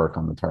decades of work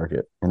on the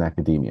target in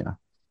academia,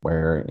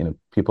 where,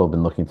 people have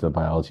been looking to the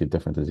biology of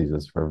different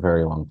diseases for a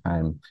very long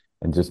time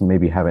and just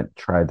maybe haven't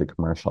tried to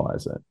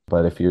commercialize it.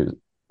 But if you're,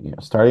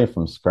 starting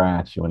from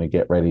scratch, you want to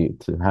get ready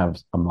to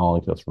have a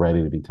molecule that's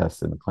ready to be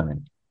tested in the clinic.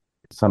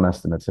 Some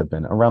estimates have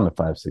been around the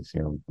 5, 6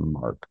 year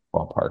mark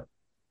ballpark.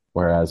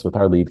 Whereas with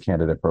our lead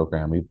candidate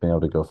program, we've been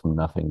able to go from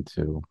nothing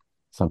to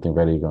something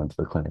ready to go into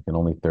the clinic in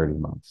only 30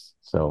 months.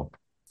 So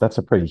that's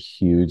a pretty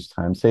huge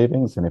time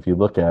savings. And if you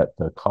look at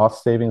the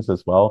cost savings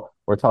as well,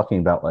 we're talking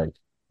about like,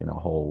 a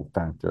whole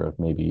factor of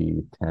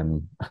maybe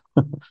 10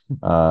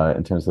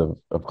 in terms of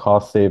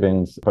cost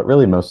savings. But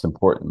really, most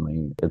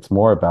importantly, it's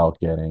more about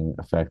getting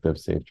effective,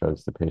 safe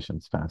drugs to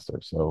patients faster.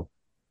 So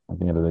at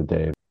the end of the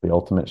day, the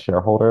ultimate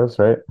shareholders,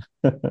 right?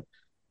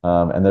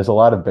 And there's a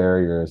lot of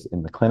barriers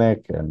in the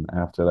clinic and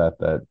after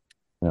that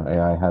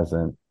AI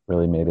hasn't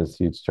really made as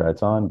huge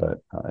strides on. But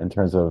in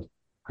terms of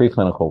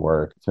preclinical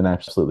work, it's been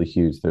absolutely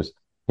huge. There's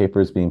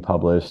papers being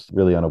published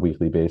really on a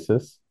weekly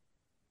basis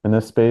in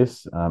this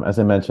space. As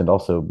I mentioned,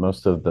 also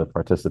most of the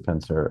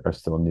participants are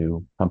still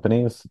new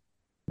companies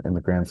in the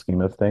grand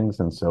scheme of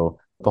things. And so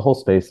the whole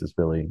space is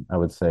really, I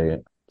would say,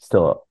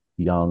 still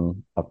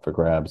young, up for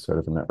grabs, sort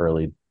of in the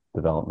early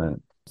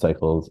development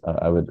cycles.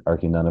 I would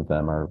argue none of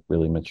them are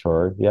really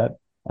mature yet.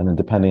 And then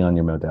depending on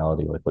your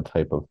modality, like what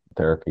type of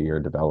therapy you're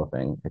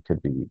developing, it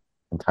could be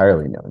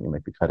entirely new. You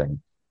might be cutting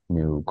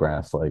new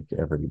grass like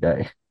every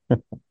day.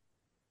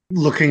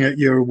 Looking at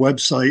your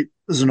website,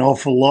 there's an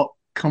awful lot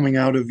coming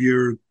out of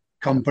your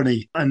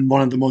company. And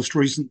one of the most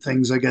recent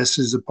things, I guess,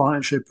 is a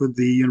partnership with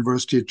the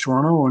University of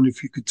Toronto. And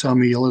if you could tell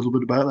me a little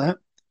bit about that.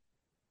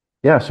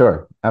 Yeah,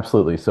 sure.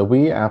 Absolutely. So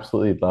we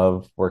absolutely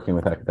love working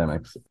with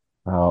academics.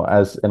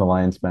 As an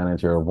alliance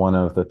manager, one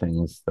of the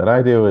things that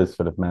I do is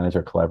sort of manage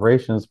our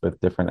collaborations with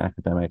different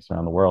academics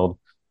around the world.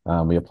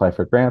 We apply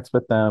for grants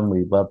with them.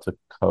 We love to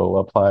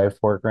co-apply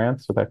for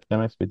grants with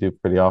academics. We do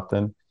pretty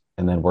often,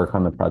 and then work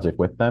on the project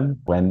with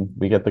them when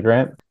we get the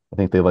grant. I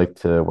think they like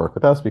to work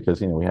with us because,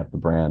 we have the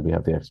brand, we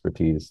have the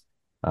expertise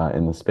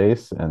in the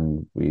space,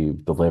 and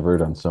we've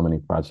delivered on so many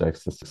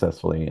projects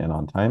successfully and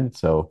on time.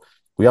 So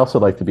we also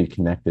like to be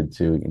connected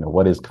to,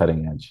 what is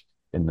cutting edge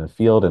in the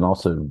field and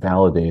also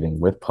validating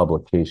with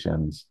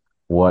publications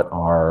what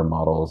our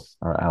models,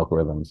 our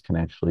algorithms can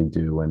actually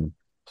do in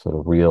sort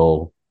of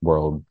real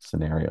world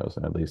scenarios,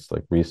 and at least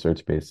like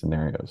research-based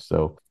scenarios.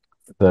 So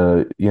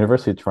the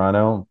University of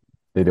Toronto,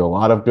 they do a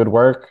lot of good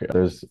work.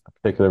 There's a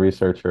particular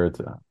researcher, it's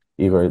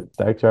Igor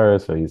Stagjar,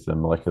 so he's a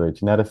molecular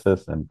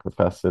geneticist and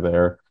professor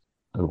there.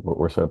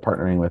 We're sort of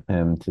partnering with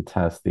him to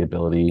test the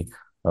ability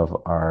of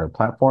our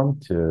platform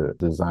to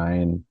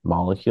design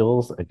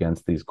molecules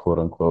against these quote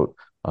unquote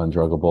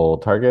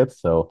undruggable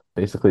targets. So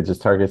basically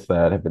just targets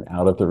that have been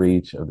out of the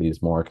reach of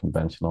these more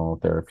conventional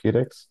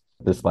therapeutics.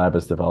 This lab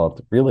has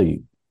developed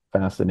really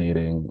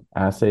fascinating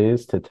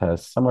assays to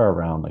test somewhere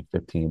around like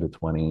 15 to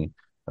 20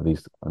 of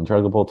these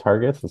undruggable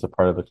targets as a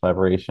part of the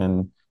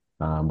collaboration.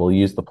 We'll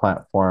use the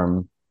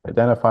platform to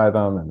identify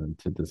them and then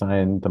to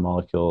design the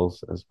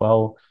molecules as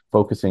well,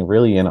 focusing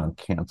really in on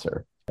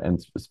cancer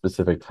and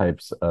specific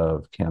types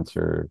of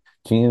cancer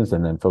genes,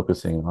 and then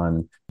focusing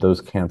on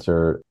those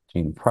cancer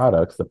gene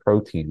products, the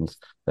proteins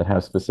that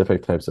have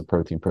specific types of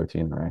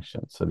protein-protein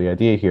interactions. So the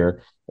idea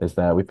here is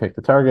that we pick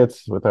the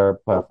targets with our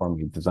platform,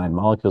 we design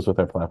molecules with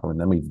our platform,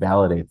 and then we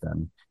validate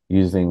them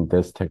using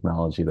this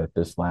technology that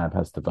this lab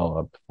has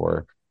developed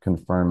for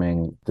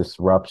confirming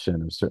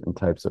disruption of certain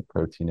types of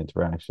protein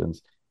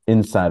interactions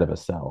inside of a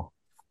cell,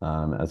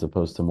 as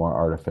opposed to more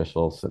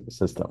artificial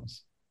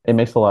systems. It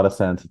makes a lot of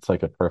sense. It's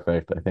like a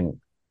perfect, I think,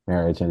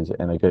 marriage and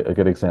a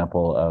good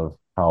example of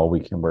how we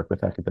can work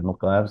with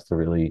academic labs to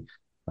really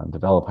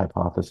develop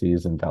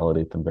hypotheses and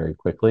validate them very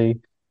quickly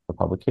for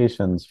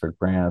publications, for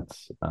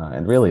grants,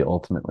 and really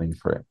ultimately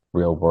for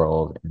real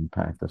world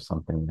impact of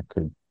something that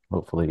could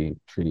hopefully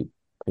treat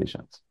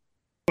patients.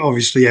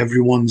 Obviously,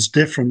 everyone's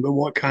different, but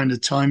what kind of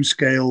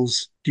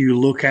timescales do you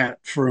look at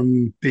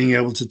from being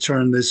able to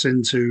turn this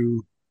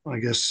into, I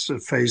guess, a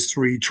phase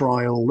 3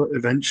 trial that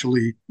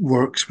eventually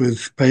works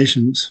with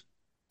patients?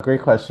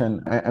 Great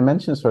question. I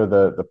mentioned sort of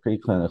the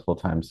preclinical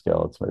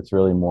timescale. It's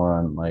really more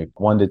on like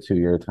 1 to 2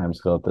 year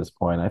timescale at this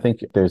point. I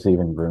think there's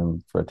even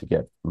room for it to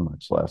get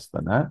much less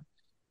than that.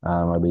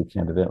 Our lead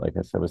candidate, like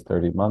I said, was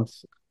 30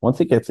 months.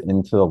 Once it gets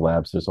into the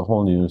labs, there's a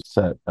whole new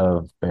set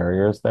of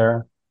barriers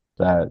there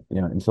that,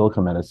 in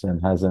silico medicine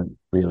hasn't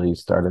really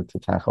started to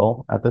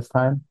tackle at this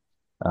time.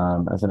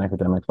 As an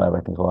academic lab,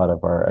 I think a lot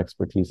of our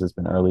expertise has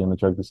been early in the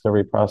drug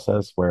discovery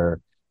process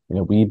where,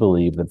 we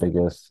believe the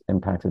biggest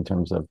impact in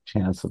terms of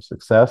chance of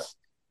success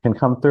can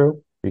come through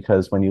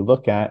because when you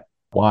look at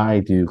why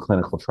do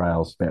clinical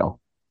trials fail,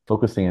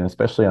 focusing in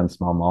especially on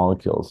small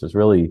molecules, there's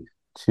really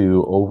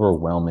two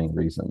overwhelming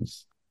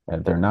reasons.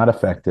 They're not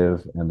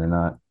effective and they're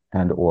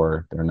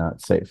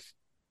not safe.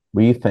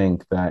 We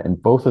think that in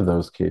both of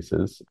those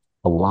cases,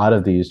 a lot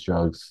of these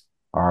drugs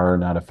are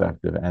not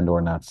effective and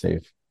or not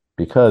safe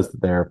because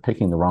they're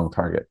picking the wrong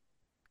target.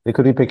 They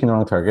could be picking the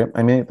wrong target.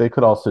 I mean, they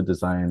could also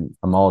design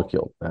a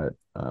molecule that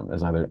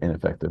is either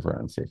ineffective or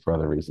unsafe for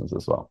other reasons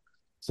as well.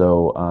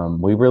 So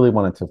we really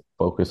wanted to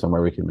focus on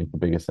where we can make the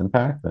biggest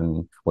impact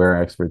and where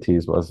our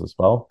expertise was as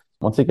well.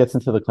 Once it gets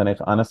into the clinic,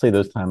 honestly,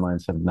 those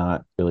timelines have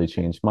not really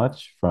changed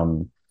much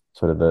from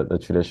sort of the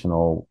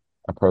traditional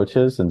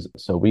approaches. And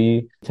so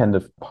we tend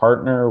to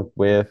partner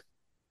with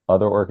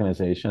other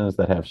organizations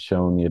that have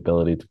shown the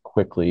ability to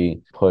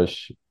quickly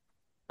push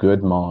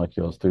good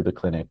molecules through the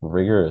clinic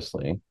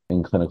rigorously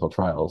in clinical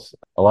trials.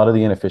 A lot of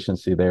the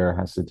inefficiency there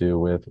has to do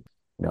with,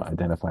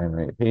 identifying the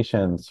right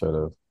patients, sort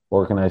of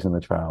organizing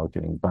the trial,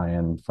 getting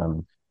buy-in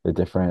from the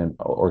different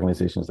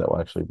organizations that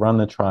will actually run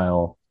the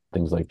trial,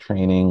 things like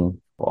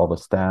training all the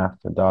staff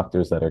and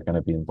doctors that are going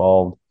to be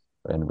involved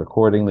and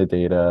recording the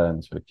data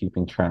and sort of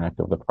keeping track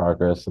of the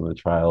progress of the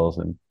trials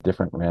and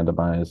different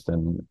randomized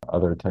and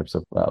other types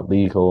of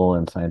legal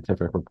and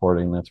scientific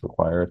reporting that's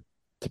required.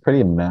 It's a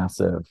pretty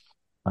massive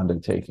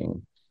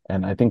undertaking.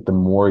 And I think the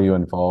more you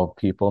involve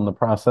people in the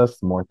process,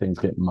 the more things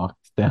get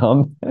mucked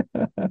down,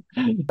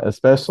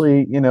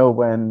 especially,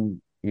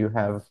 when you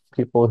have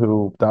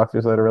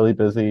doctors that are really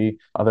busy,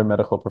 other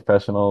medical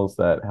professionals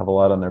that have a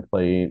lot on their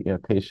plate,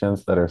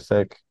 patients that are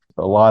sick,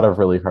 a lot of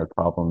really hard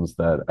problems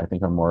that I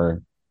think are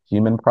more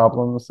human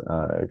problems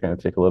are going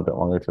to take a little bit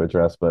longer to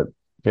address, but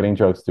getting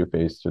drugs through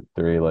phase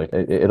 3, like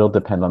it'll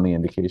depend on the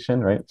indication,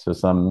 right? So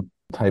some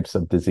types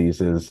of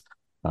diseases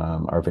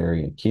are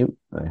very acute.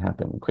 They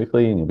happen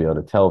quickly, and you'll be able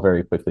to tell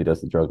very quickly,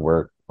 does the drug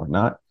work or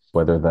not?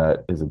 Whether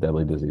that is a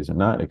deadly disease or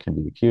not. It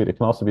can be acute. It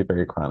can also be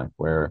very chronic,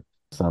 where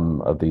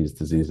some of these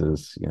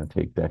diseases,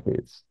 take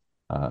decades.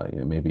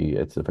 Maybe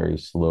it's a very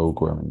slow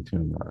growing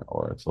tumor,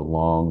 or it's a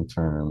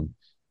long-term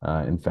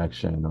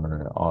infection,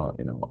 or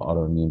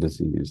autoimmune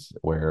disease,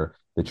 where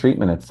the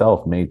treatment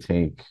itself may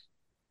take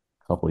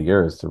a couple of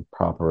years to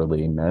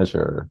properly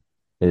measure,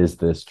 is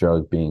this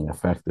drug being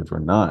effective or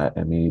not,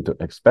 and we need to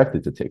expect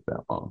it to take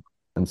that long.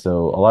 And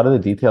so a lot of the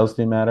details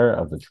do matter,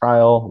 of the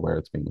trial, where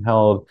it's being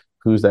held,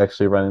 who's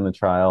actually running the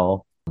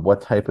trial,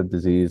 what type of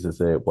disease is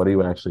it, what are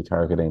you actually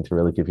targeting, to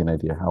really give you an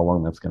idea how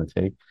long that's going to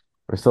take.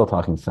 We're still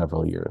talking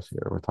several years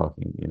here. We're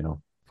talking,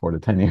 4 to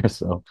 10 years.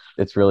 So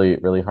it's really,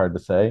 really hard to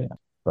say.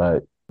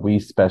 But we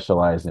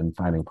specialize in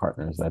finding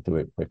partners that do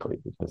it quickly,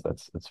 because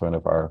it's sort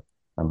of our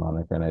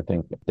moniker. And I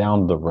think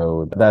down the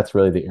road, that's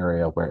really the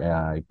area where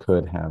AI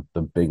could have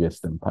the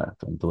biggest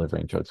impact on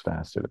delivering drugs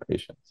faster to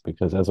patients.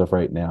 Because as of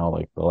right now,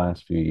 like the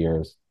last few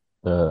years,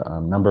 the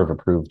number of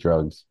approved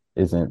drugs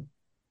isn't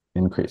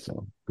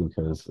increasing,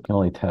 because you can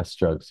only test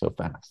drugs so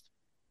fast.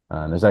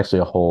 There's actually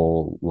a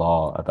whole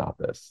law about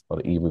this,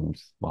 called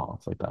Ebrum's law.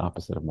 It's like the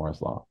opposite of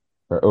Moore's law,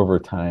 where over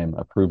time,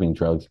 approving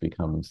drugs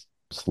becomes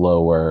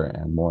slower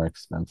and more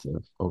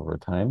expensive over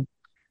time.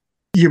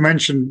 You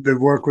mentioned the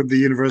work with the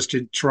University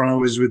of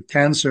Toronto is with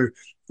cancer.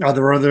 Are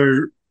there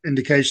other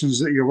indications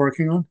that you're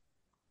working on?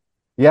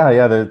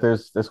 Yeah.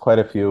 There's quite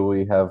a few.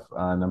 We have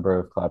a number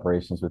of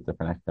collaborations with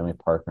different academic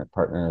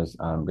partners,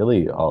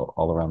 really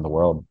all around the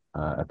world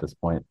at this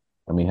point.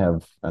 And we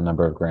have a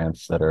number of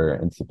grants that are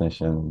in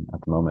submission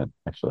at the moment,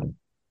 actually.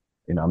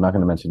 I'm not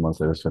going to mention ones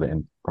that are sort of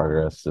in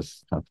progress,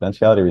 just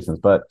confidentiality reasons.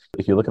 But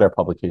if you look at our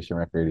publication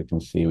record, you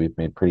can see we've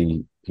made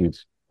pretty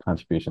huge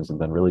contributions and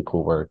done really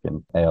cool work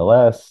in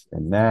ALS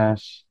and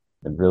NASH,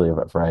 and really a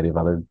variety of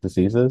other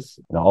diseases.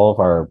 All of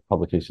our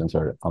publications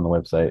are on the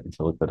website,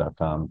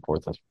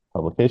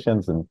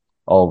 Insilico.com/publications, and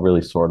all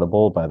really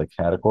sortable by the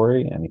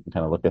category. And you can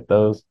kind of look at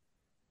those.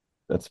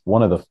 That's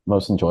one of the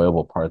most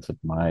enjoyable parts of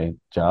my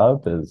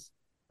job, is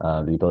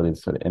the ability to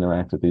sort of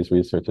interact with these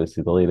researchers,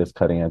 see the latest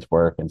cutting edge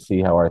work, and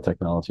see how our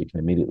technology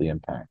can immediately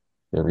impact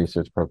their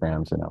research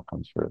programs and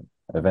outcomes for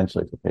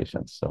eventually for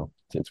patients. So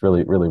it's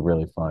really, really,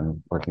 really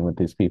fun working with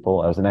these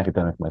people. I was an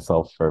academic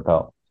myself for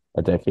about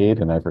a decade,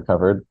 and I've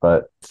recovered,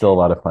 but still a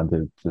lot of fun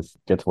to just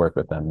get to work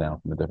with them now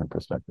from a different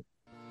perspective.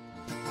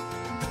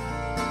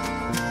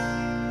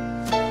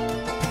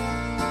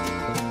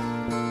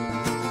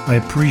 I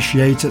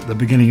appreciate at the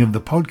beginning of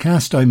the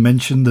podcast I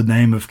mentioned the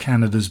name of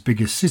Canada's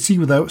biggest city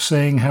without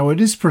saying how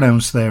it is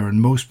pronounced there, and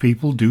most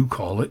people do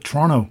call it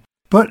Toronto.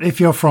 But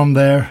if you're from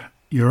there,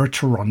 you're a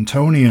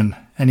Torontonian.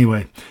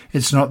 Anyway,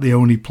 it's not the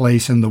only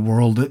place in the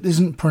world that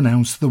isn't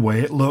pronounced the way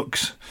it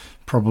looks.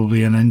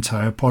 Probably an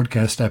entire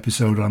podcast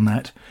episode on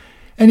that.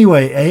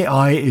 Anyway,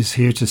 AI is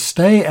here to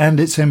stay, and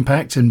its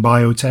impact in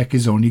biotech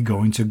is only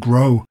going to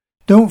grow.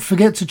 Don't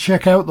forget to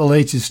check out the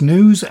latest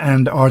news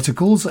and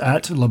articles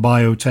at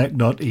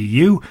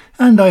labiotech.eu,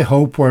 and I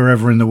hope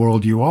wherever in the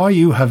world you are,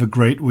 you have a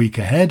great week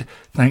ahead.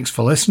 Thanks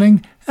for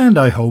listening, and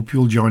I hope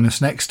you'll join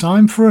us next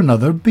time for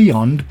another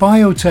Beyond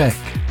Biotech.